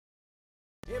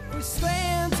If we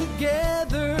stand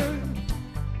together,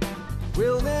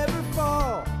 we'll never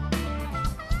fall.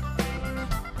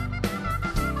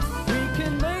 We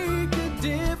can make a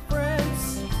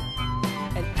difference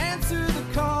and answer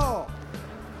the call.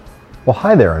 Well,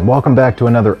 hi there, and welcome back to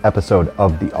another episode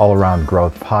of the All Around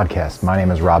Growth Podcast. My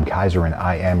name is Rob Kaiser, and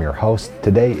I am your host.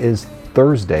 Today is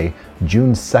Thursday,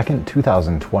 June 2nd,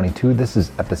 2022. This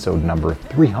is episode number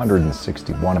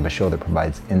 361 of a show that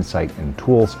provides insight and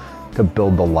tools to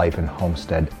build the life and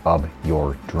homestead of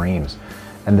your dreams.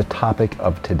 And the topic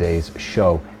of today's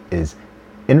show is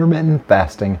Intermittent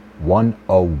Fasting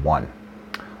 101.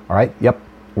 All right,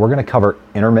 we're going to cover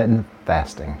intermittent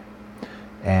fasting.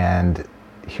 And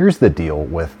here's the deal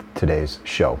with today's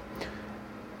show.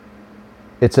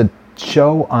 It's a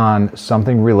show on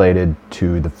something related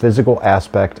to the physical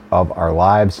aspect of our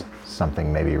lives,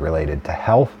 something maybe related to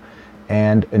health.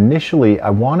 And initially, I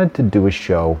wanted to do a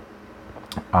show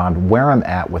on where I'm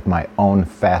at with my own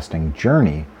fasting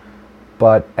journey.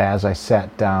 But as I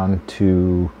sat down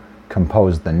to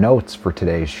compose the notes for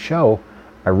today's show,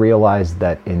 I realized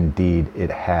that indeed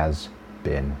it has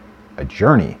been a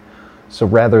journey. So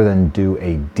rather than do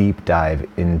a deep dive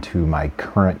into my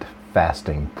current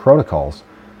fasting protocols,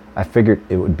 I figured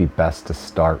it would be best to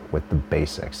start with the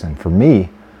basics. And for me,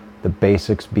 the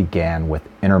basics began with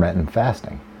intermittent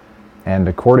fasting. And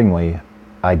accordingly,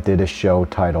 I did a show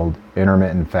titled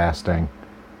Intermittent Fasting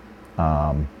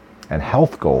and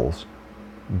Health Goals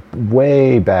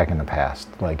way back in the past,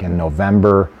 like in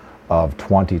November of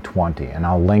 2020. And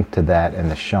I'll link to that in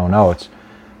the show notes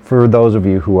for those of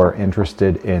you who are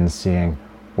interested in seeing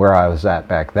where I was at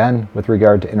back then with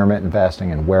regard to intermittent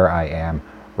fasting and where I am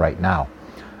right now.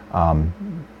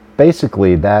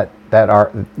 Basically, I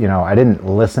didn't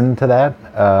listen to that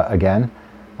again.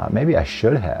 Maybe I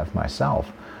should have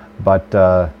myself.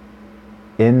 But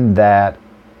in that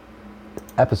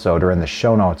episode, or in the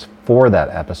show notes for that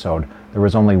episode, there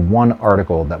was only one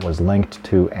article that was linked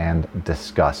to and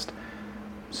discussed.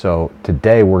 So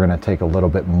today we're going to take a little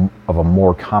bit of a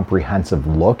more comprehensive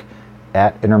look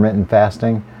at intermittent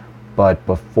fasting. But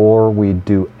before we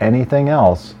do anything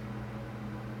else,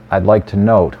 I'd like to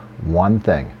note one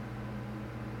thing.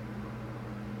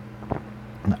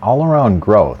 All Around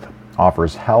Growth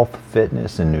offers health,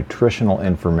 fitness, and nutritional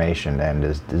information and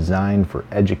is designed for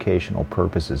educational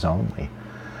purposes only.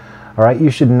 All right, you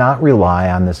should not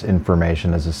rely on this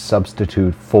information as a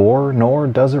substitute for, nor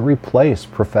does it replace,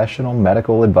 professional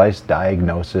medical advice,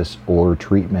 diagnosis, or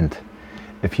treatment.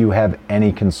 If you have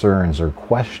any concerns or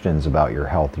questions about your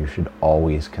health, you should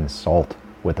always consult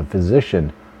with a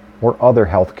physician or other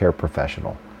healthcare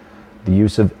professional. The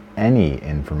use of any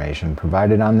information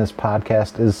provided on this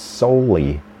podcast is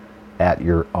solely at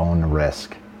your own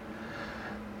risk.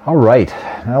 All right,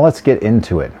 now let's get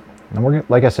into it. And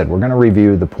like I said, we're going to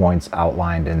review the points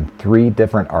outlined in 3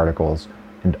 different articles,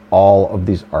 and all of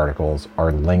these articles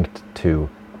are linked to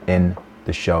in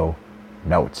the show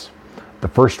notes. The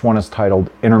first one is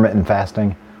titled Intermittent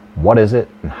Fasting. What is it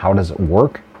and how does it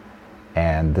work?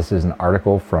 And this is an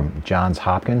article from Johns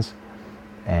Hopkins.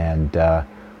 And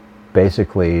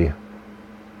basically,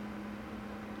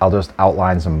 I'll just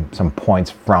outline some points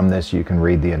from this. You can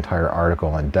read the entire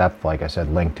article in depth, like I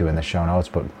said, linked to in the show notes.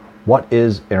 But what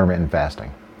is intermittent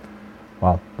fasting?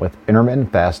 Well, with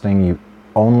intermittent fasting, you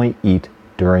only eat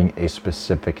during a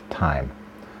specific time.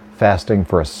 Fasting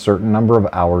for a certain number of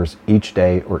hours each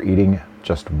day or eating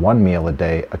just one meal a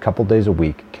day, a couple days a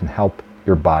week, can help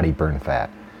your body burn fat.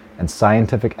 And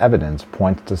scientific evidence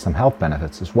points to some health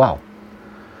benefits as well.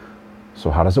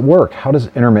 So how does it work? How does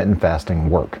intermittent fasting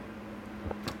work?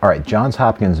 All right, Johns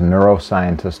Hopkins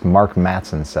neuroscientist Mark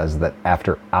Mattson says that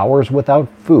after hours without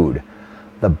food,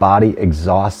 the body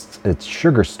exhausts its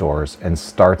sugar stores and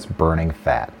starts burning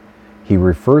fat. He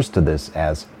refers to this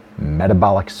as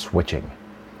metabolic switching.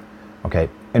 Okay,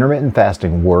 intermittent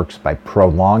fasting works by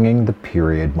prolonging the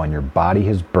period when your body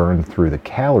has burned through the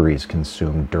calories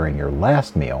consumed during your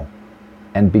last meal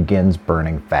and begins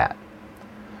burning fat.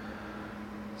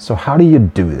 So how do you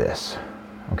do this?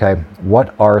 Okay,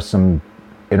 what are some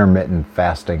intermittent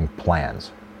fasting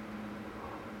plans?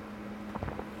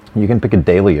 You can pick a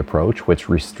daily approach, which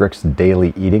restricts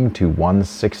daily eating to 1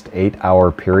 6 to 8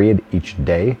 hour period each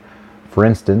day. For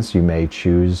instance, you may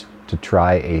choose to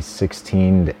try a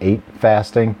 16 to 8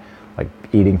 fasting, like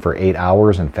eating for 8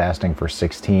 hours and fasting for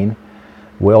 16.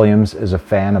 Williams is a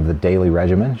fan of the daily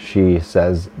regimen. She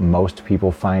says most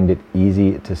people find it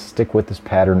easy to stick with this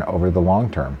pattern over the long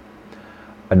term.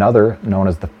 Another, known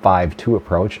as the 5-2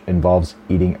 approach, involves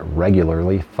eating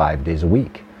regularly 5 days a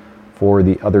week. For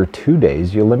the other 2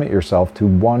 days, you limit yourself to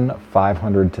one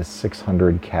 500 to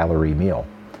 600 calorie meal.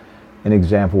 An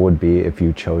example would be if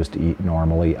you chose to eat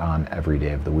normally on every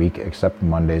day of the week except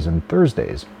Mondays and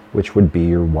Thursdays, which would be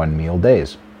your one meal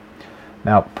days.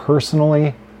 Now,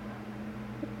 personally,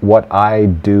 what I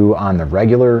do on the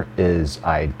regular is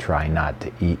I try not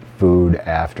to eat food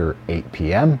after 8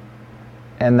 p.m.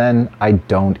 and then I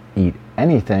don't eat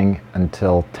anything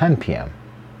until 10 p.m.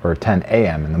 or 10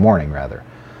 a.m. in the morning rather.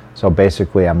 So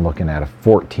basically I'm looking at a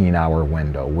 14-hour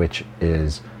window, which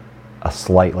is a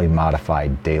slightly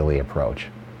modified daily approach.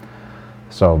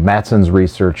 So Mattson's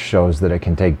research shows that it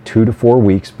can take 2 to 4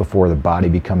 weeks before the body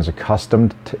becomes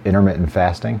accustomed to intermittent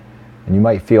fasting. And you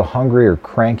might feel hungry or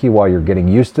cranky while you're getting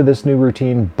used to this new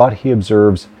routine, but he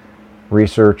observes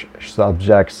research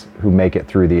subjects who make it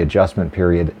through the adjustment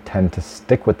period tend to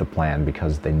stick with the plan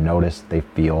because they notice they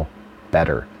feel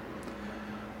better.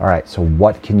 All right, so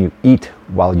what can you eat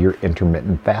while you're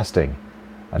intermittent fasting?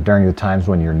 During the times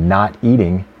when you're not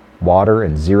eating, water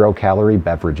and zero-calorie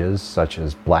beverages such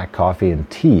as black coffee and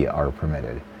tea are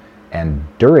permitted. And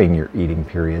during your eating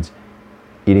periods,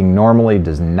 eating normally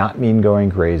does not mean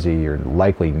going crazy. You're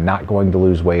likely not going to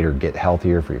lose weight or get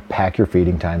healthier if you pack your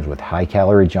feeding times with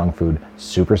high-calorie junk food,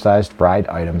 supersized fried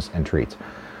items, and treats.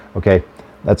 Okay,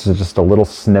 that's just a little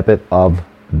snippet of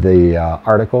the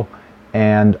article,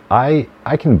 and I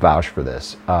can vouch for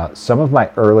this. Some of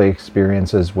my early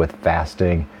experiences with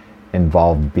fasting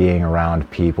involved being around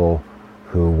people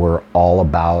who were all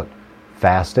about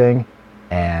fasting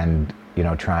and,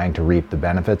 trying to reap the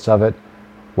benefits of it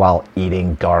while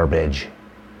eating garbage.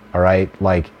 All right,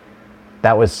 like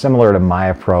that was similar to my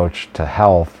approach to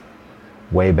health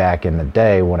way back in the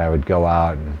day when I would go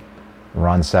out and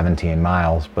run 17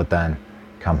 miles, but then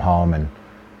come home and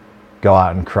go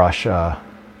out and crush a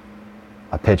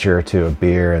pitcher or two of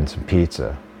beer and some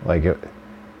pizza. Like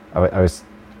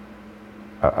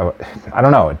I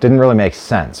don't know, it didn't really make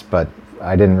sense, but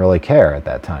I didn't really care at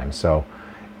that time. So,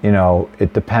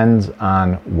 it depends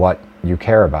on what you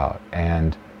care about,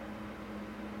 and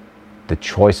the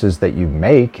choices that you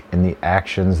make and the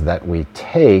actions that we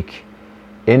take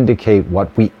indicate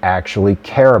what we actually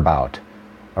care about.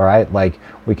 All right, like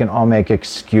we can all make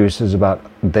excuses about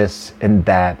this and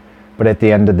that, but at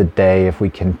the end of the day, if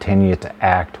we continue to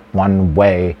act one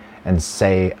way and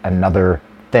say another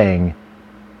thing,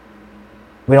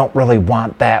 we don't really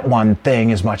want that one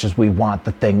thing as much as we want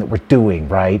the thing that we're doing,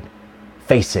 right?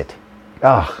 Face it.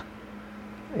 Ugh.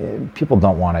 People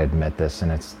don't want to admit this,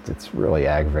 and it's really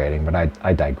aggravating, but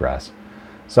I digress.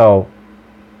 So,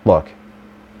 look,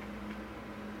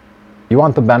 you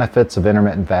want the benefits of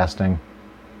intermittent fasting?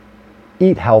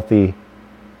 Eat healthy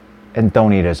and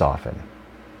don't eat as often.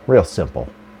 Real simple.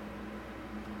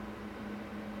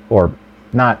 Or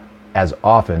not as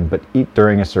often, but eat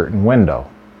during a certain window.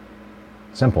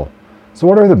 Simple. So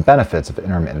what are the benefits of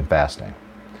intermittent fasting?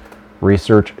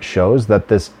 Research shows that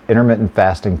this intermittent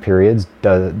fasting periods,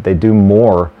 they do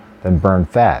more than burn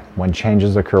fat. When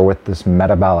changes occur with this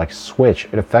metabolic switch,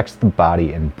 it affects the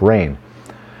body and brain.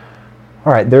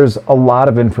 All right, there's a lot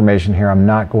of information here. I'm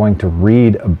not going to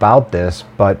read about this,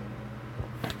 but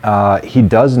he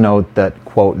does note that,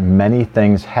 quote, many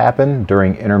things happen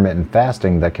during intermittent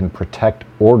fasting that can protect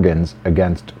organs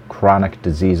against chronic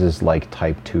diseases like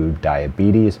type 2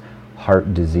 diabetes,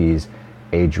 heart disease,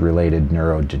 age-related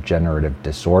neurodegenerative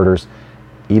disorders,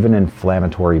 even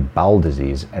inflammatory bowel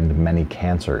disease, and many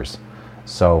cancers.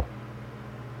 So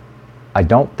I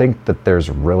don't think that there's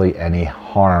really any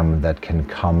harm that can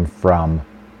come from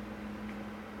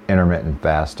intermittent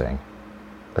fasting,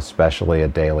 especially a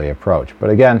daily approach. But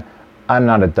again, I'm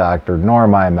not a doctor, nor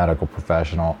am I a medical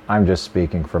professional. I'm just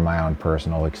speaking from my own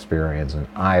personal experience, and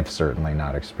I've certainly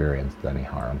not experienced any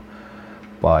harm.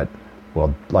 But,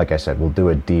 well, like I said, we'll do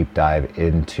a deep dive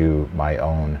into my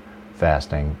own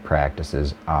fasting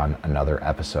practices on another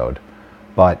episode.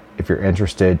 But if you're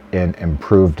interested in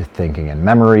improved thinking and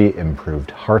memory,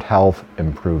 improved heart health,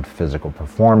 improved physical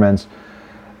performance,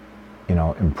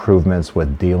 improvements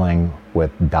with dealing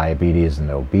with diabetes and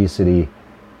obesity,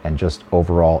 and just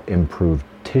overall improved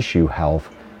tissue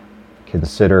health,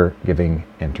 consider giving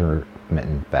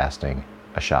intermittent fasting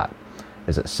a shot.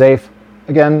 Is it safe?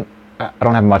 Again, I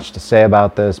don't have much to say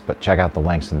about this, but check out the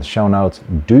links in the show notes.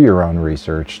 Do your own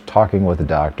research. Talking with a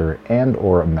doctor and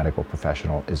or a medical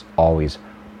professional is always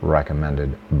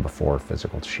recommended before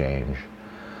physical change.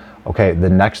 Okay, the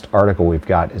next article we've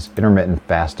got is Intermittent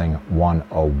Fasting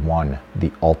 101,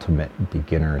 the Ultimate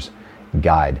Beginner's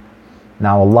Guide.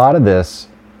 Now, a lot of this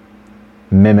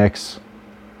mimics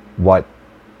what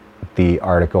the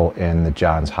article in the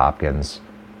Johns Hopkins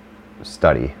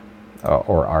study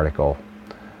or article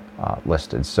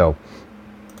listed. So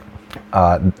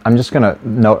I'm just going to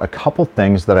note a couple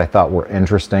things that I thought were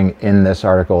interesting in this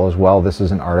article as well. This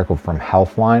is an article from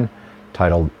Healthline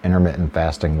titled Intermittent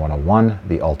Fasting 101,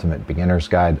 The Ultimate Beginner's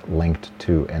Guide, linked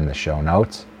to in the show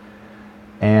notes.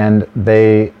 And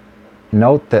they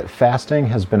note that fasting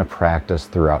has been a practice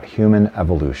throughout human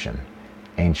evolution.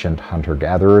 Ancient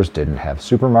hunter-gatherers didn't have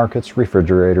supermarkets,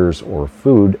 refrigerators, or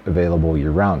food available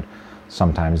year-round.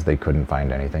 Sometimes they couldn't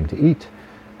find anything to eat.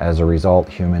 As a result,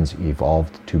 humans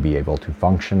evolved to be able to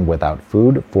function without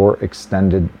food for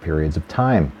extended periods of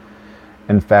time.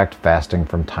 In fact, fasting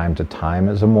from time to time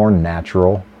is a more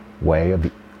natural way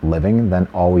of living than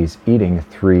always eating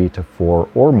 3 to 4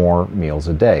 or more meals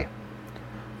a day.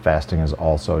 Fasting is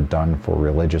also done for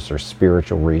religious or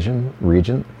spiritual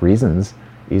reasons,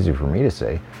 easy for me to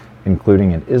say,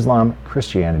 including in Islam,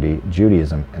 Christianity,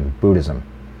 Judaism, and Buddhism.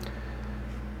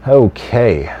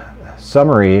 Okay,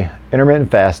 summary.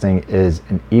 Intermittent fasting is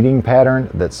an eating pattern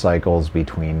that cycles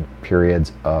between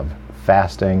periods of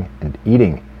fasting and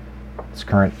eating. It's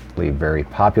currently very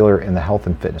popular in the health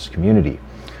and fitness community.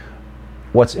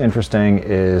 What's interesting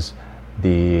is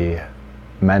the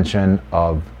mention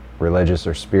of religious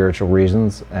or spiritual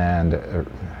reasons, and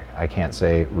I can't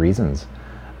say reasons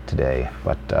today,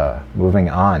 but moving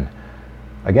on.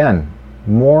 Again,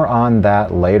 more on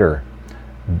that later.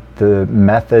 The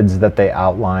methods that they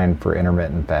outline for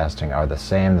intermittent fasting are the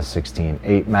same, the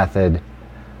 16-8 method,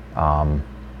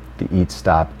 the eat,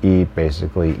 stop, eat,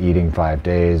 basically eating 5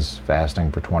 days,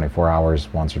 fasting for 24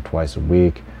 hours once or twice a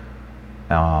week.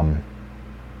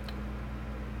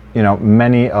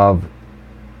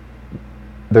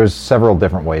 There's several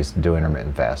different ways to do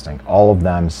intermittent fasting. All of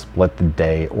them split the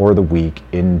day or the week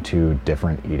into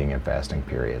different eating and fasting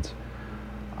periods.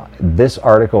 This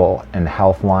article in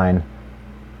Healthline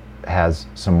has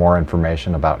some more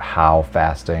information about how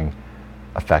fasting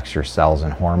affects your cells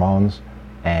and hormones,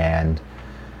 and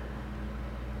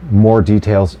more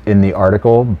details in the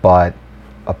article, but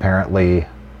apparently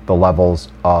the levels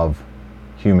of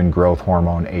human growth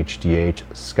hormone HGH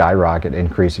skyrocket,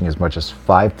 increasing as much as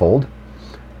 5-fold.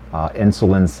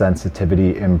 Insulin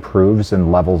sensitivity improves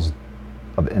and levels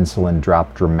of insulin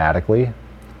drop dramatically.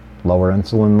 Lower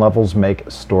insulin levels make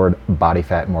stored body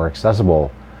fat more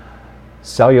accessible.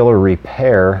 Cellular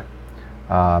repair,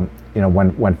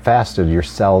 when fasted, your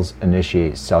cells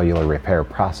initiate cellular repair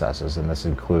processes, and this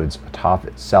includes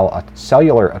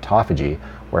cellular autophagy,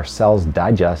 where cells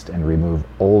digest and remove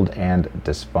old and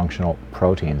dysfunctional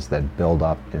proteins that build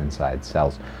up inside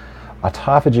cells.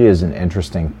 Autophagy is an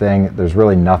interesting thing. There's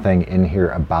really nothing in here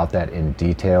about that in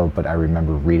detail, but I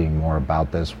remember reading more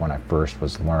about this when I first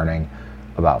was learning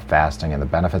about fasting and the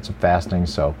benefits of fasting.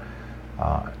 So,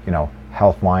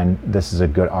 Healthline, this is a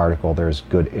good article. There's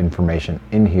good information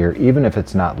in here, even if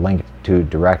it's not linked to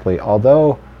directly,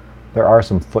 although there are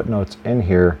some footnotes in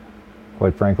here,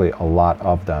 quite frankly, a lot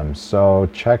of them. So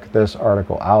check this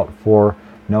article out for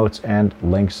notes and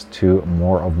links to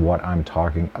more of what I'm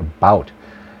talking about.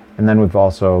 And then we've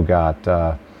also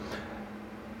got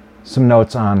some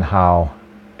notes on how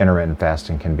intermittent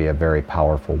fasting can be a very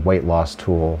powerful weight loss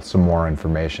tool, some more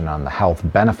information on the health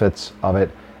benefits of it,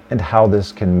 and how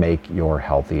this can make your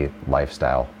healthy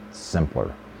lifestyle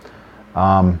simpler.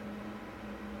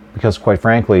 Because quite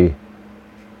frankly,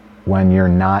 when you're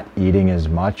not eating as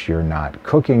much, you're not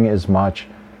cooking as much,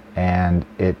 and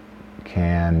it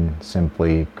can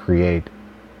simply create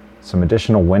some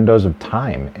additional windows of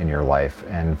time in your life.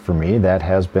 And for me, that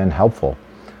has been helpful,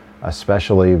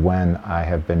 especially when I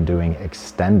have been doing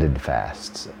extended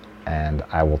fasts. And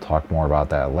I will talk more about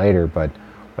that later, but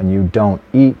when you don't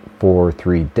eat for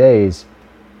 3 days,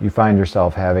 you find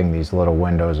yourself having these little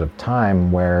windows of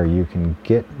time where you can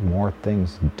get more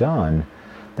things done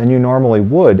than you normally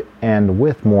would, and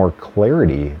with more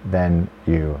clarity than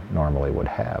you normally would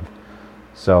have.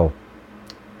 So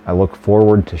I look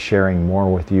forward to sharing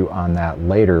more with you on that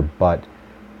later, but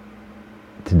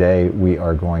today we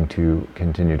are going to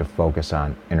continue to focus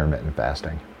on intermittent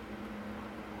fasting.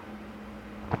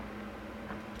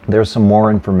 There's some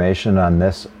more information on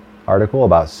this article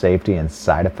about safety and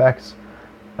side effects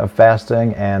of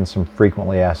fasting, and some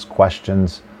frequently asked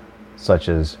questions such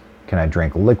as, can I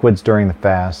drink liquids during the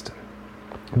fast?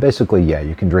 Basically, yeah,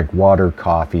 you can drink water,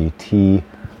 coffee, tea,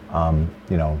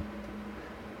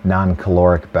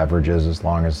 non-caloric beverages, as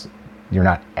long as you're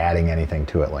not adding anything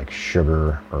to it like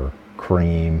sugar or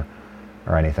cream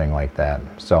or anything like that.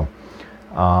 So,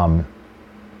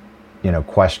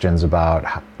 questions about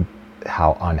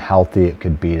how unhealthy it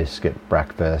could be to skip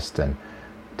breakfast, and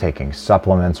taking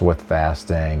supplements with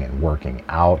fasting, and working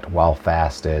out while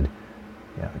fasted.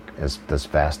 Does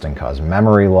fasting cause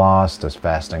memory loss? Does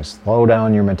fasting slow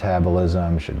down your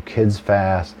metabolism? Should kids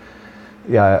fast?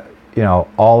 Yeah,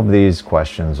 all of these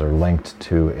questions are linked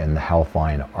to in the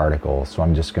Healthline article, so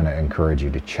I'm just going to encourage you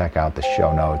to check out the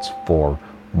show notes for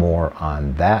more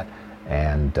on that.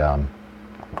 And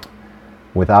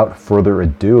without further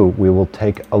ado, we will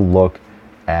take a look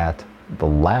at the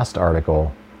last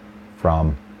article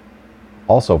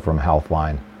also from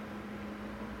Healthline,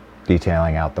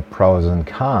 detailing out the pros and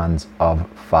cons of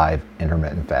 5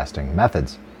 intermittent fasting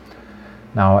methods.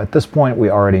 Now, at this point, we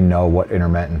already know what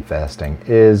intermittent fasting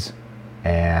is,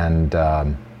 and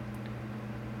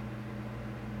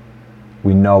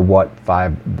we know what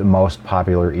 5 the most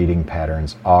popular eating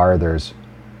patterns are. There's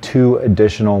 2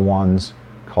 additional ones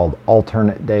called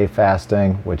alternate day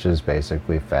fasting, which is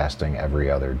basically fasting every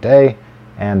other day,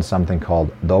 and something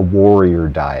called the warrior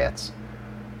diets,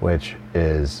 which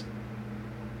is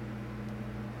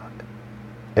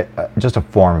just a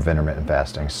form of intermittent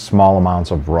fasting. Small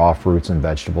amounts of raw fruits and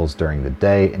vegetables during the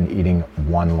day and eating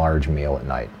 1 large meal at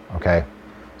night. Okay?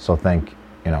 So think,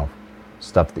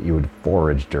 stuff that you would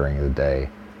forage during the day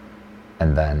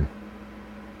and then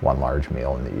 1 large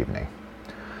meal in the evening.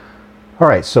 All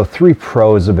right, so 3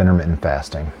 pros of intermittent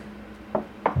fasting.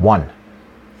 1,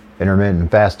 intermittent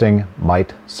fasting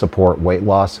might support weight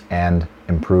loss and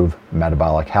improve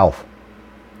metabolic health.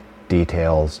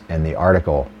 Details in the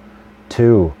article.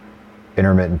 2,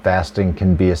 intermittent fasting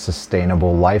can be a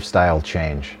sustainable lifestyle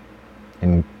change.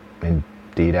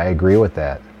 Indeed, I agree with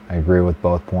that. I agree with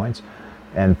both points.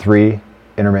 And 3,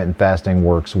 intermittent fasting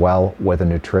works well with a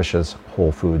nutritious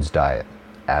whole foods diet.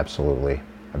 Absolutely.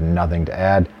 I have nothing to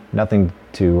add, nothing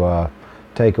to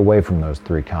take away from those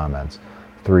 3 comments.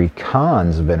 3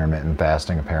 cons of intermittent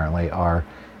fasting apparently are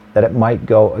that it might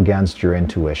go against your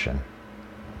intuition.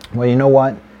 Well, you know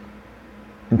what?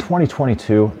 In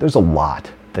 2022, there's a lot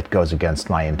that goes against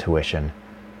my intuition.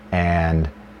 And,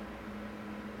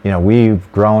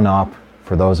 we've grown up,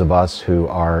 for those of us who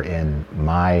are in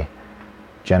my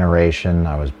generation.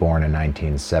 I was born in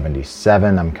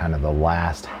 1977. I'm kind of the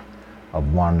last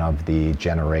of one of the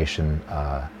generation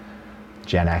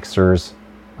Gen Xers.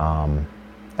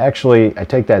 Actually, I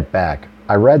take that back.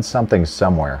 I read something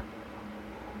somewhere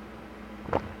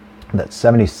that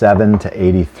 77 to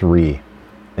 83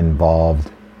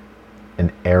 involved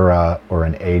an era or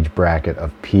an age bracket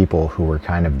of people who were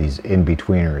kind of these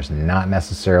in-betweeners, not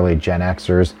necessarily Gen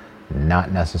Xers,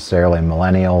 not necessarily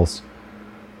millennials.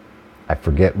 I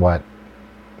forget what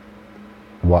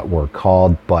we're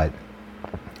called, but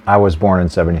I was born in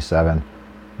 77.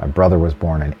 My brother was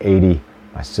born in 80.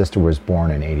 My sister was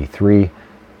born in 83.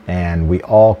 And we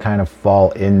all kind of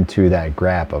fall into that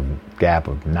gap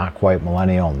of not quite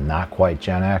millennial, not quite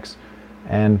Gen X.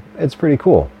 And it's pretty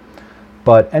cool.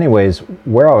 But anyways,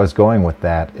 where I was going with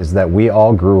that is that we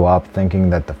all grew up thinking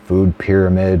that the food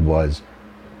pyramid was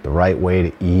the right way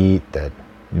to eat, that,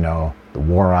 the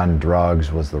war on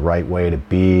drugs was the right way to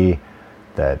be,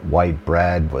 that white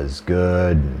bread was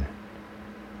good,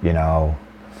 and,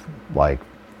 like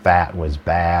fat was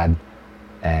bad,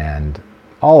 and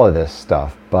all of this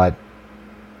stuff. But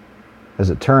as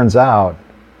it turns out,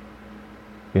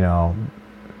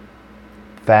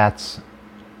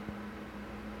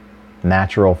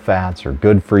 natural fats are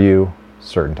good for you.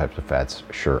 Certain types of fats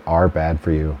sure are bad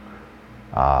for you.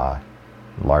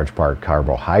 Large part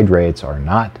carbohydrates are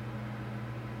not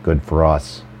good for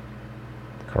us.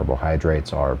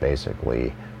 Carbohydrates are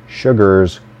basically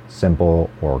sugars, simple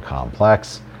or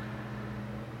complex.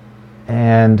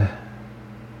 And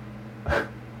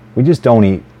we just don't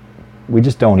eat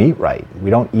right. We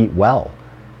don't eat well.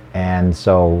 And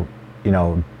so,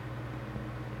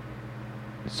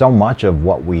 so much of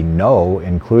what we know,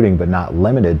 including but not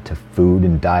limited to food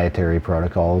and dietary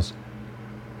protocols,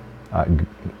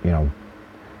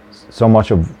 so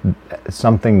much of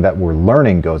something that we're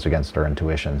learning goes against our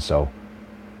intuition. So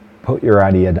put your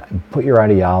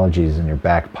ideologies in your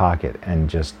back pocket and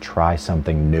just try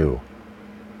something new.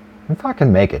 And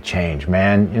fucking make a change,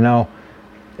 man.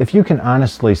 If you can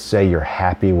honestly say you're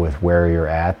happy with where you're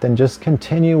at, then just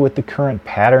continue with the current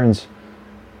patterns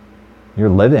you're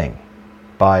living.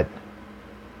 But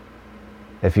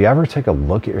if you ever take a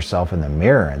look at yourself in the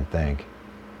mirror and think,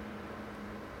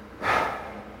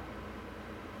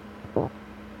 what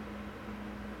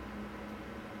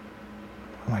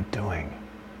am I doing?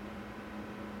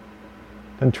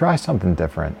 Then try something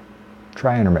different.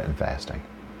 Try intermittent fasting.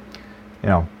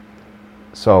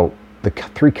 So the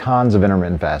 3 cons of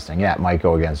intermittent fasting, yeah, it might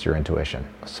go against your intuition.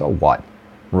 So what?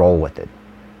 Roll with it.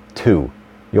 2,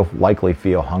 you'll likely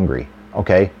feel hungry.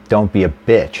 Okay, don't be a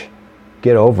bitch.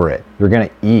 Get over it. You're going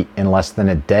to eat in less than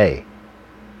a day.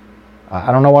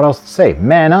 I don't know what else to say.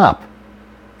 Man up.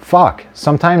 Fuck.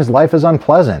 Sometimes life is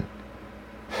unpleasant.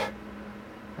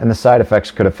 And the side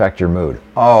effects could affect your mood.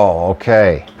 Oh,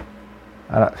 okay.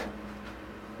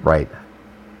 Right.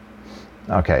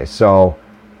 Okay, so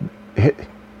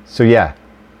yeah.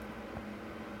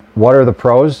 What are the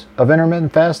pros of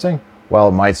intermittent fasting? Well,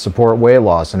 it might support weight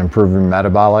loss and improve your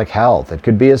metabolic health. It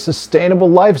could be a sustainable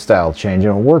lifestyle change,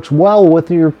 and it works well with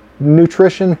your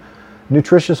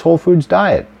nutritious whole foods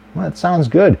diet. Well, that sounds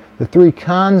good. The 3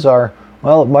 cons are,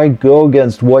 well, it might go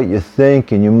against what you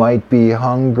think, and you might be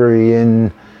hungry, and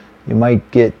you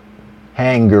might get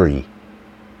hangry.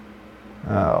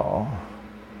 Oh.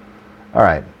 All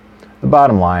right. The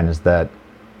bottom line is that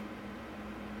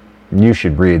you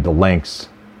should read the links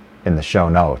in the show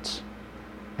notes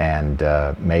and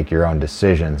make your own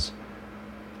decisions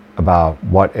about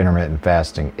what intermittent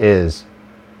fasting is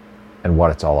and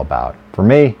what it's all about. For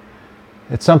me,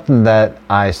 it's something that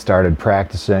I started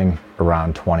practicing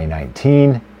around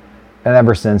 2019, and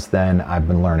ever since then I've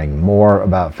been learning more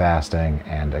about fasting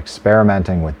and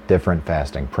experimenting with different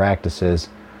fasting practices,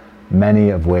 many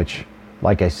of which,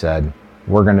 like I said,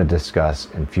 we're going to discuss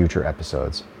in future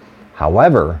episodes.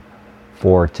 However,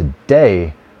 for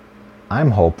today,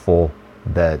 I'm hopeful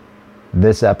that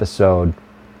this episode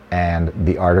and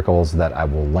the articles that I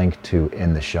will link to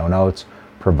in the show notes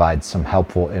provide some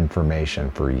helpful information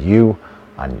for you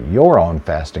on your own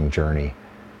fasting journey.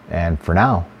 And for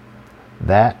now,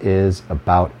 that is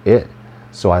about it.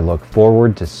 So I look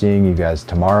forward to seeing you guys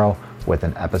tomorrow with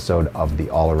an episode of the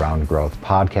All Around Growth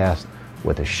podcast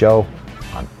with a show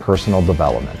on personal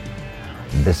development.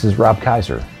 This is Rob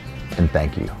Kaiser, and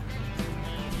thank you.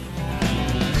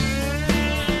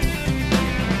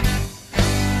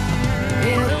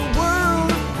 In a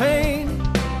world of pain,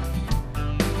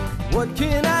 what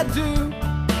can I do?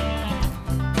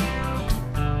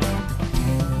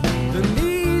 The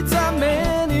needs are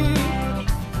many,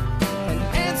 and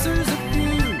answers a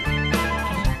few.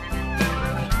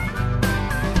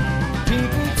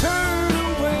 People turn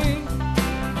away,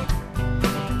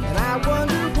 and I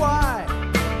wonder why.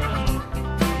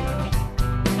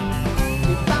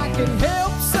 If I can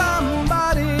help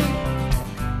somebody,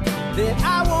 then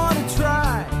I want to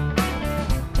try.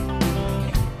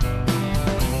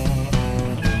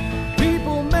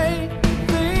 People may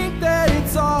think that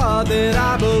it's odd that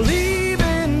I believe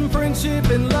in friendship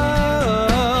and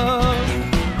love,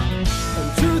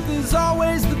 and truth is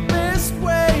always the best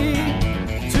way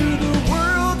to the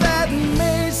world that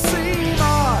may seem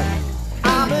odd.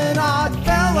 I'm an odd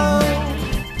fellow.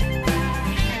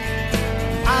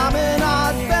 I'm an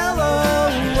odd fellow.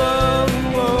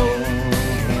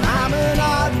 I'm an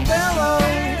odd fellow.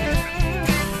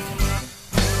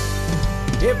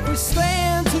 If we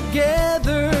stand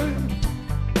together,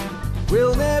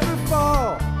 we'll never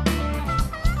fall.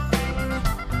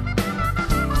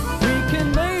 We can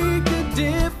make a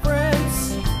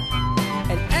difference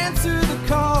and answer the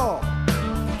call.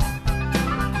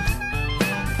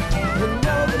 You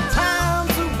know the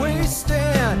times are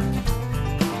wasting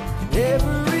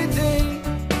every day,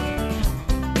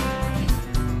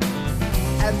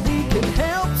 and we can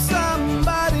help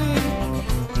somebody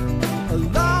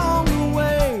along the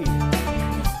way.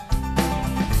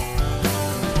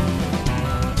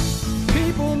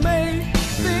 People may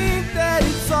think that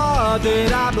it's odd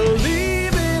that I believe